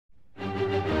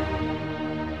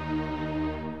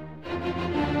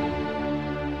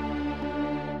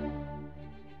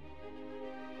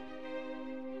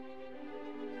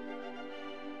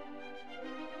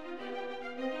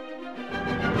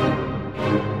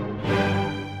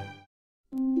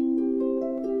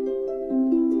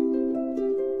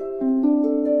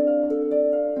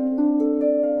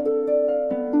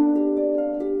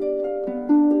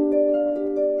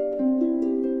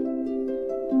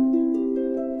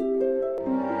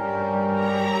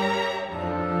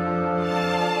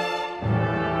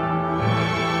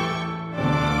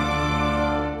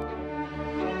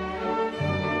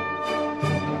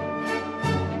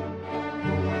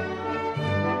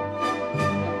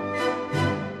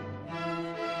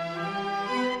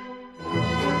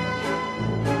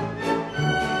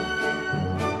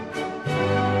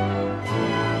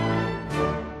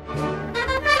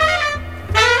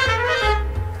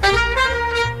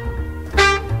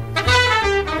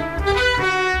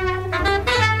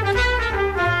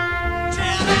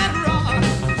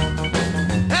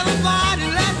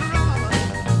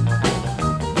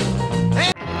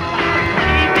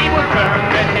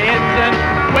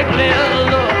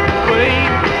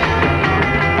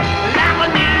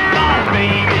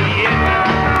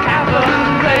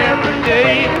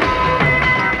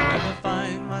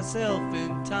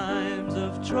In times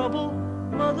of trouble,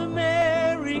 Mother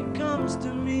Mary comes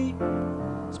to me,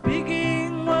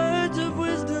 speaking words of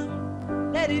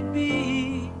wisdom, let it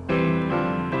be.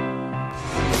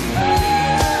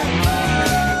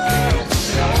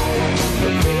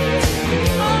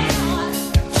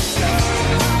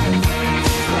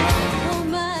 Oh,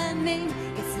 my name,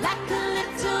 it's like a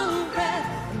little breath.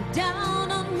 I'm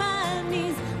down on my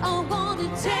knees, I want to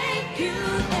take you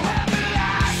there.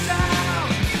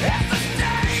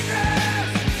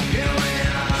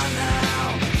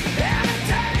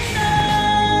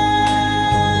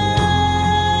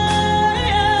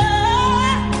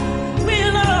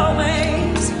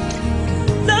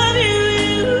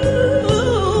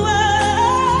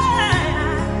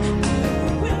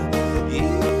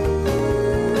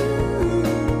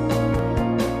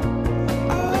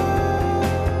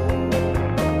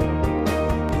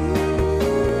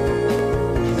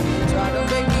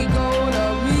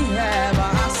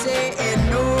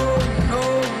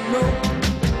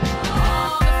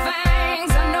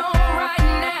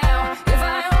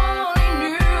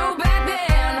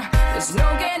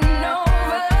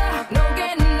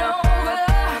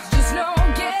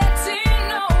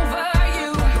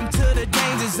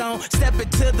 Step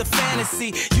into the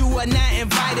fantasy. You are not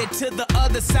invited to the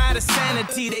other side of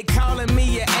sanity. They calling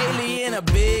me an alien, a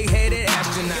big-headed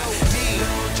astronaut.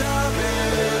 No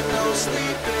jobbing, no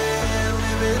sleeping,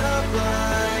 live it up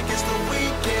like it's the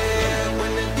weekend.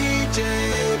 When the DJ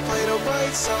play the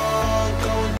right song, go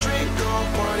and drink, go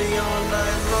party all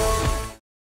night long.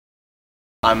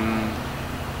 I'm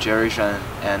Jerry Shen,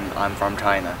 and I'm from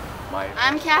China.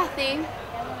 I'm Kathy.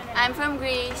 I'm from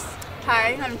Greece.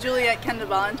 Hi, I'm Juliet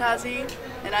Kendabalantazi,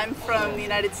 and I'm from the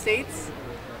United States.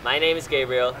 My name is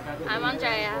Gabriel. I'm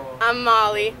Andrea. I'm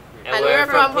Molly. And we're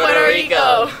from Puerto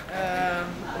Rico.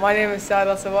 My name is Saad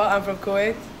Al-Sawa. I'm from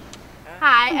Kuwait.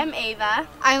 Hi, I'm Ava.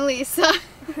 I'm Lisa.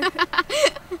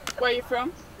 Where are you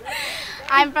from?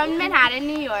 I'm from Manhattan,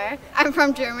 New York. I'm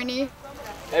from Germany.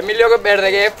 Emilio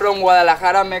Verdeguer from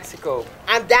Guadalajara, Mexico.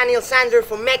 I'm Daniel Sander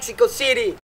from Mexico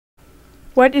City.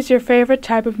 What is your favorite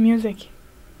type of music?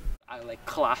 I like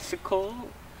classical,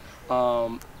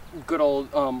 good old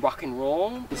rock and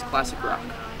roll. It's classic rock.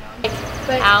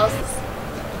 House.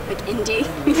 Like indie.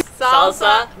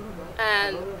 Salsa.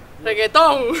 And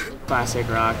reggaeton. Classic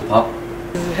rock. Pop.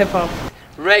 Hip hop.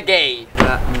 Reggae.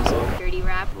 Rap music. Dirty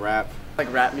rap. Rap. Like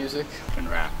rap music. And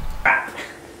rap.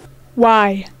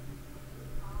 Why?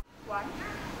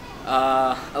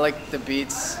 I like the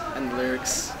beats and the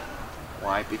lyrics.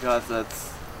 Why? Because it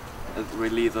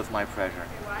relieves my pressure.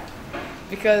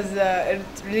 Because it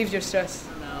relieves your stress.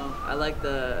 No, I like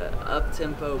the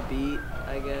up-tempo beat,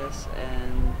 I guess,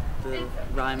 and the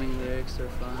rhyming lyrics are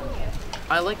fun.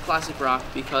 I like classic rock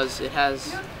because it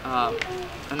has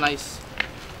a nice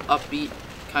upbeat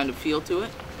kind of feel to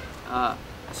it.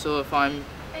 So if I'm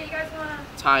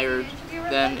tired,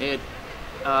 then it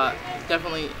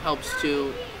definitely helps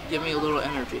to give me a little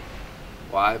energy.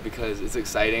 Why? Because it's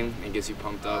exciting and gets you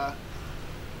pumped up.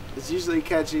 It's usually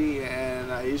catchy,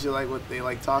 and I usually like what they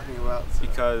like talking about. So.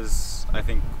 Because I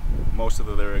think most of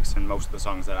the lyrics and most of the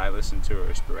songs that I listen to are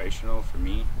inspirational for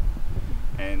me,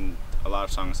 and a lot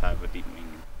of songs have a deep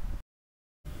meaning.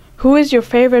 Who is your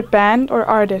favorite band or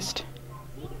artist?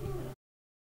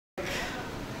 I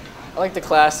like the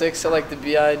classics. I like the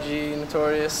B.I.G.,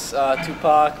 Notorious,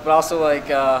 Tupac, but also like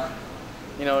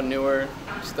newer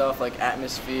stuff like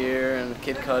Atmosphere and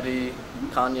Kid Cudi,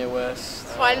 Kanye West.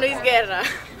 Juan Luis Guerra.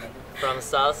 From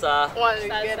salsa. Juan Luis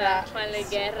Guerra. Juan Luis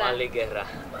Guerra. Juan Luis Guerra.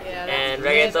 Yeah, and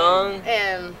reggaeton.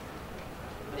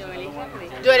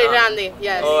 Joey Randy,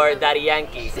 yes. Or Daddy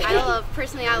Yankee. I love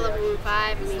Maroon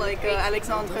 5. It's like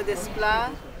Alexandre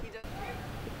Desplat.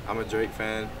 I'm a Drake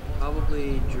fan.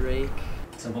 Probably Drake.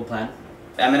 Simple Plan.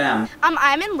 Eminem.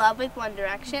 I'm in love with One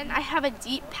Direction. I have a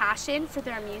deep passion for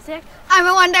their music. I'm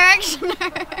a One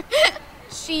Directioner.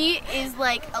 She is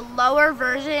like a lower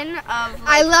version of.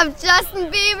 I love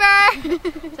Justin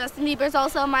Bieber. Justin Bieber's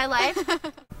also in my life.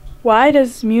 Why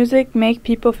does music make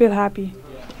people feel happy?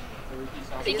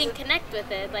 You can connect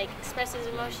with it, like expresses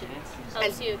emotions,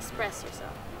 helps you express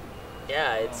yourself.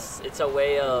 Yeah, it's a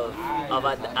way of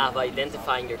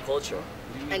identifying your culture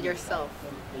and yourself.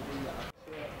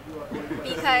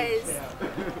 Because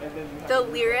the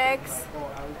lyrics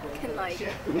can like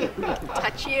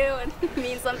touch you and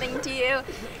mean something to you.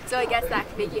 So I guess that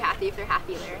could make you happy if they're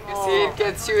happy lyrics. You see, it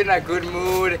gets you in a good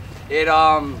mood. It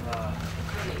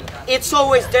It's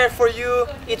always there for you.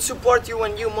 It supports you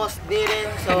when you most need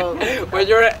it. So when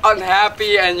you're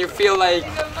unhappy and you feel like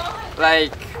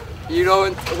you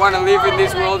don't want to live in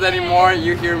this world anymore,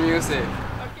 you hear music.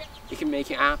 It can make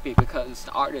you happy because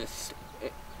the artist,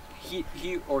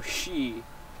 he or she,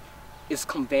 is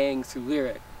conveying through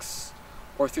lyrics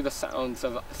or through the sounds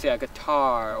of, say, a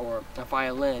guitar or a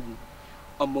violin,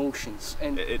 emotions,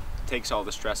 and it takes all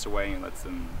the stress away and lets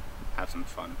them have some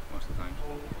fun most of the time.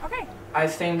 Okay. I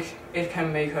think it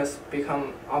can make us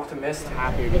become optimistic.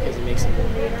 Happier because it makes them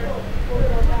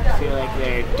feel like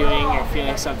they're doing or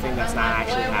feeling something that's not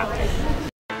actually happening.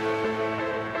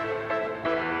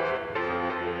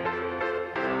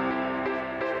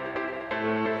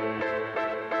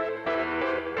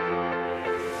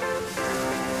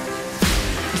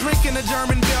 Drinking a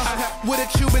German beer with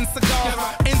a Cuban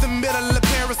cigar in the middle of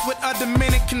Paris with a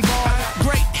Dominican bar.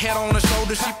 Great head on her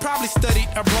shoulder, she probably studied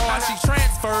abroad. She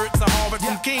transferred to Harvard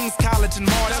from King's College in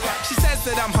March. She says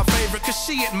that I'm her favorite cause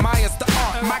she admires the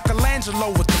art. Michelangelo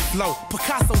with the flow,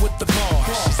 Picasso with the bars.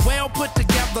 She's well put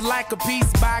together like a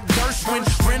piece by Gershwin,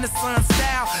 Renaissance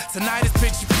style. Tonight is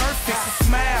picture perfect, so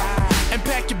smile and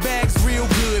pack your bags real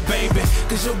good, baby,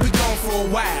 cause you'll be gone for a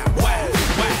while.